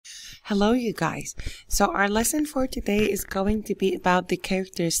Hello, you guys. So our lesson for today is going to be about the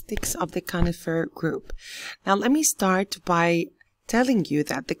characteristics of the conifer group. Now, let me start by telling you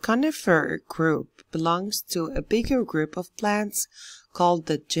that the conifer group belongs to a bigger group of plants called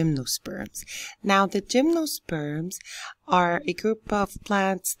the gymnosperms. Now, the gymnosperms are a group of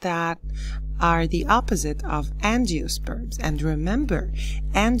plants that are the opposite of angiosperms. And remember,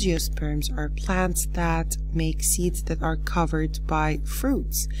 angiosperms are plants that make seeds that are covered by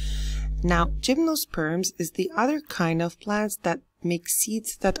fruits. Now, gymnosperms is the other kind of plants that make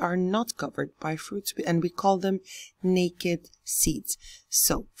seeds that are not covered by fruits, and we call them naked seeds.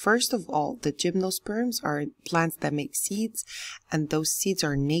 So, first of all, the gymnosperms are plants that make seeds, and those seeds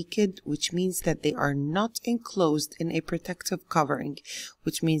are naked, which means that they are not enclosed in a protective covering,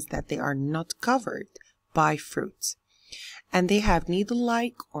 which means that they are not covered by fruits. And they have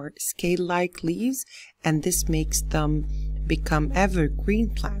needle-like or scale-like leaves, and this makes them become evergreen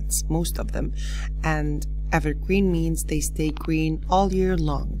plants, most of them. And evergreen means they stay green all year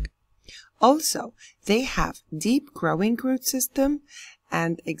long. Also, they have deep growing root system,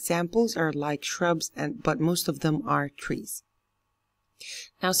 and examples are like shrubs, but most of them are trees.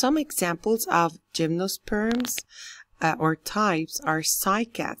 Now, some examples of gymnosperms or types are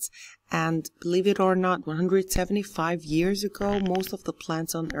cycads. And believe it or not, 175 years ago, most of the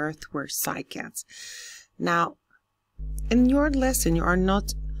plants on Earth were cycads. Now, in your lesson, you are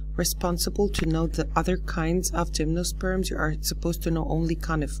not responsible to know the other kinds of gymnosperms. You are supposed to know only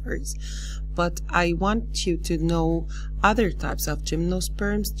conifers. But I want you to know other types of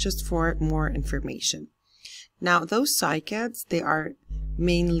gymnosperms just for more information. Now, those cycads, they are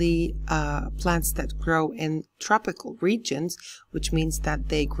mainly plants that grow in tropical regions, which means that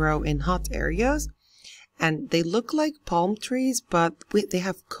they grow in hot areas. And they look like palm trees, but they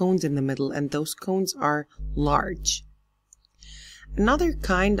have cones in the middle, and those cones are large. Another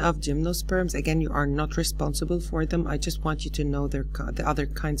kind of gymnosperms, again, you are not responsible for them. I just want you to know the other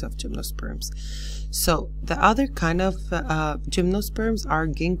kinds of gymnosperms. So the other kind of gymnosperms are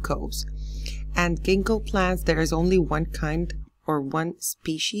ginkgos. And ginkgo plants, there is only one kind or one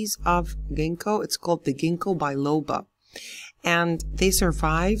species of ginkgo. It's called the ginkgo biloba. And they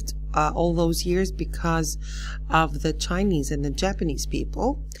survived all those years because of the Chinese and the Japanese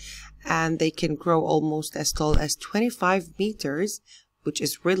people. And they can grow almost as tall as 25 meters, which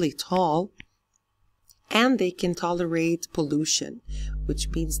is really tall. And they can tolerate pollution, which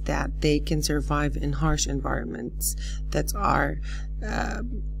means that they can survive in harsh environments that are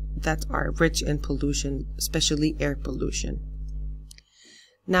rich in pollution, especially air pollution.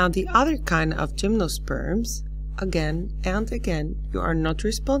 Now, the other kind of gymnosperms, again and again, you are not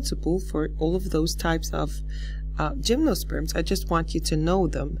responsible for all of those types of gymnosperms. I just want you to know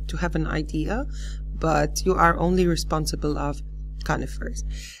them, to have an idea, but you are only responsible of conifers.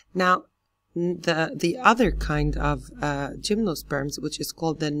 Now, the other kind of gymnosperms, which is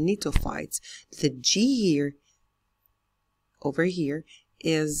called the gnetophytes, the G here, over here,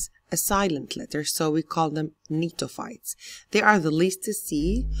 is a silent letter, so we call them gnetophytes. They are the least to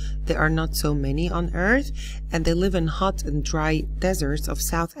see. There are not so many on Earth, and they live in hot and dry deserts of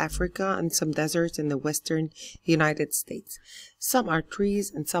South Africa and some deserts in the western United States. Some are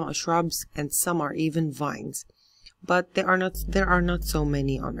trees and some are shrubs and some are even vines, but there are not so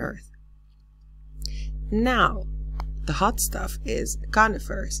many on Earth. Now, the hot stuff is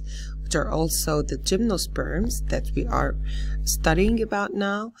conifers, which are also the gymnosperms that we are studying about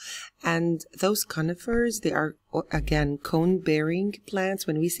now. And those conifers, they are, again, cone-bearing plants.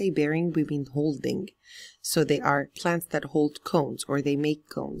 When we say bearing, we mean holding. So they are plants that hold cones, or they make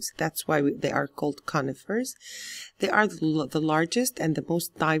cones. That's why they are called conifers. They are the largest and the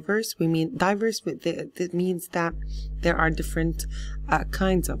most diverse. We mean diverse, that means that there are different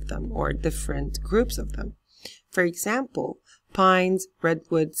kinds of them, or different groups of them. For example, pines,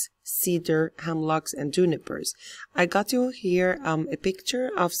 redwoods, cedar, hemlocks, and junipers. I got you here a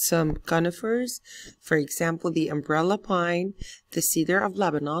picture of some conifers. For example, the umbrella pine, the cedar of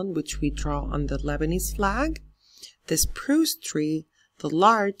Lebanon, which we draw on the Lebanese flag, the spruce tree, the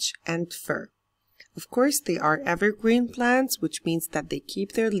larch, and fir. Of course, they are evergreen plants, which means that they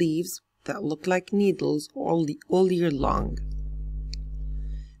keep their leaves that look like needles all year long.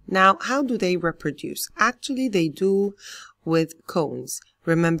 Now, how do they reproduce? Actually, they do with cones.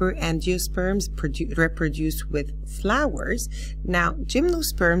 Remember, angiosperms reproduce with flowers. Now,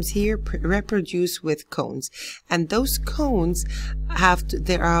 gymnosperms here reproduce with cones. And those cones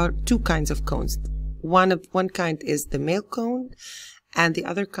there are two kinds of cones. One kind is the male cone, and the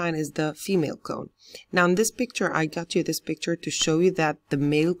other kind is the female cone. Now, in this picture, I got you this picture to show you that the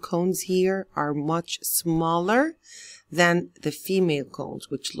male cones here are much smaller than the female cones,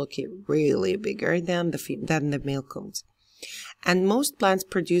 which look really bigger than the male cones. And most plants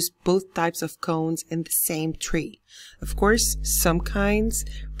produce both types of cones in the same tree. Of course, some kinds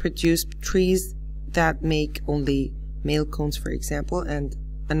produce trees that make only male cones, for example, and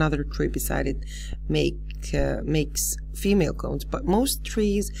another tree beside it makes female cones. But most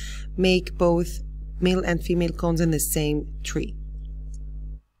trees make both male and female cones in the same tree.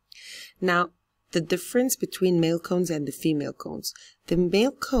 Now, the difference between male cones and the female cones. The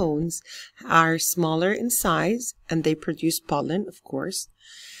male cones are smaller in size and they produce pollen, of course.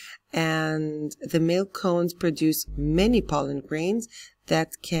 And the male cones produce many pollen grains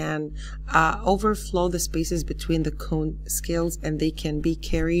that can overflow the spaces between the cone scales, and they can be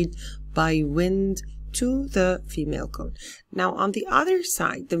carried by wind to the female cone. Now, on the other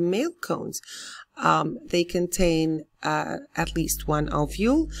side, the male cones, they contain at least one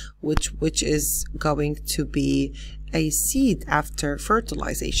ovule, which is going to be a seed after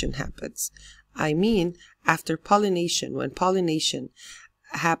fertilization happens. I mean, after pollination, when pollination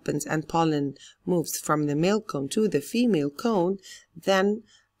happens and pollen moves from the male cone to the female cone, then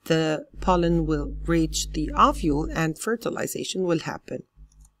the pollen will reach the ovule and fertilization will happen.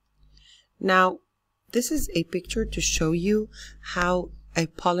 Now, this is a picture to show you how a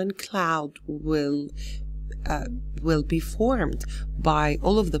pollen cloud will be formed by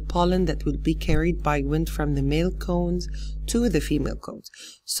all of the pollen that will be carried by wind from the male cones to the female cones.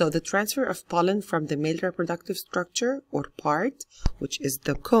 So the transfer of pollen from the male reproductive structure or part, which is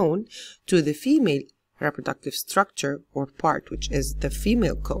the cone, to the female reproductive structure or part, which is the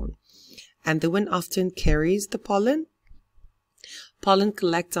female cone. And the wind often carries the pollen. Pollen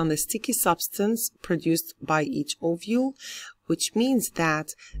collects on the sticky substance produced by each ovule, which means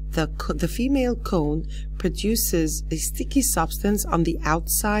that the female cone produces a sticky substance on the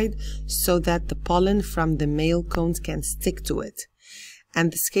outside so that the pollen from the male cones can stick to it.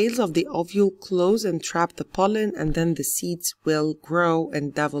 And the scales of the ovule close and trap the pollen, and then the seeds will grow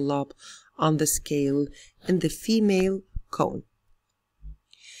and develop on the scale in the female cone.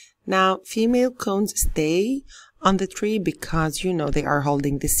 Now, female cones stay on the tree because, you know, they are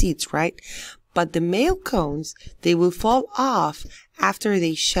holding the seeds, right? But the male cones, they will fall off after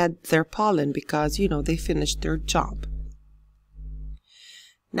they shed their pollen because, you know, they finished their job.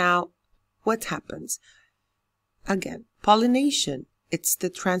 Now, what happens? Again, pollination. It's the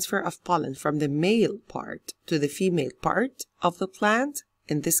transfer of pollen from the male part to the female part of the plant.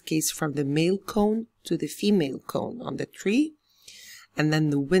 In this case, from the male cone to the female cone on the tree. And then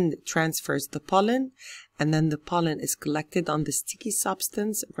the wind transfers the pollen, and then the pollen is collected on the sticky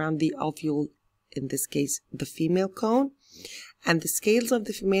substance around the ovule, in this case the female cone, and the scales of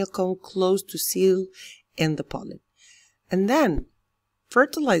the female cone close to seal in the pollen. And then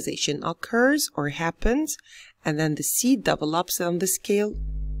fertilization occurs or happens, and then the seed develops on the scale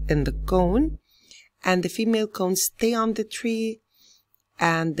in the cone, and the female cones stay on the tree,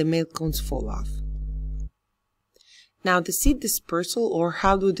 and the male cones fall off. Now, the seed dispersal, or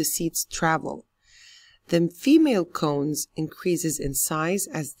how do the seeds travel? The female cones increases in size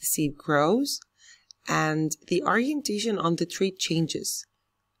as the seed grows, and the orientation on the tree changes,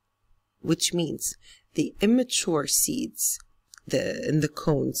 which means the immature seeds in the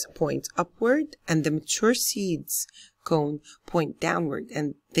cones point upward, and the mature seeds cone point downward,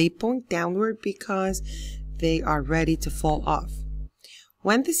 and they point downward because they are ready to fall off.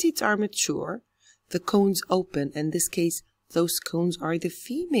 When the seeds are mature, the cones open. In this case, those cones are the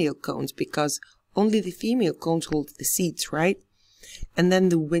female cones because only the female cones hold the seeds, right? And then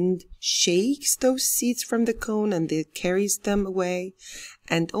the wind shakes those seeds from the cone and it carries them away.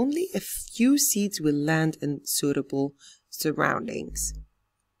 And only a few seeds will land in suitable surroundings.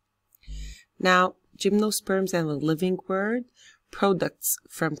 Now, gymnosperms and the living word. Products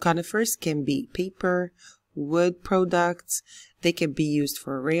from conifers can be paper, wood products. They can be used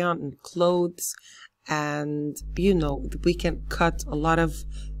for rayon and clothes. And, you know, we can cut a lot of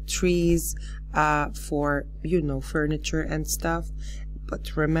trees for, you know, furniture and stuff.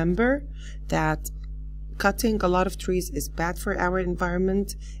 But remember that cutting a lot of trees is bad for our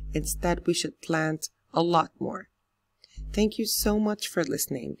environment. Instead, we should plant a lot more. Thank you so much for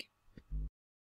listening.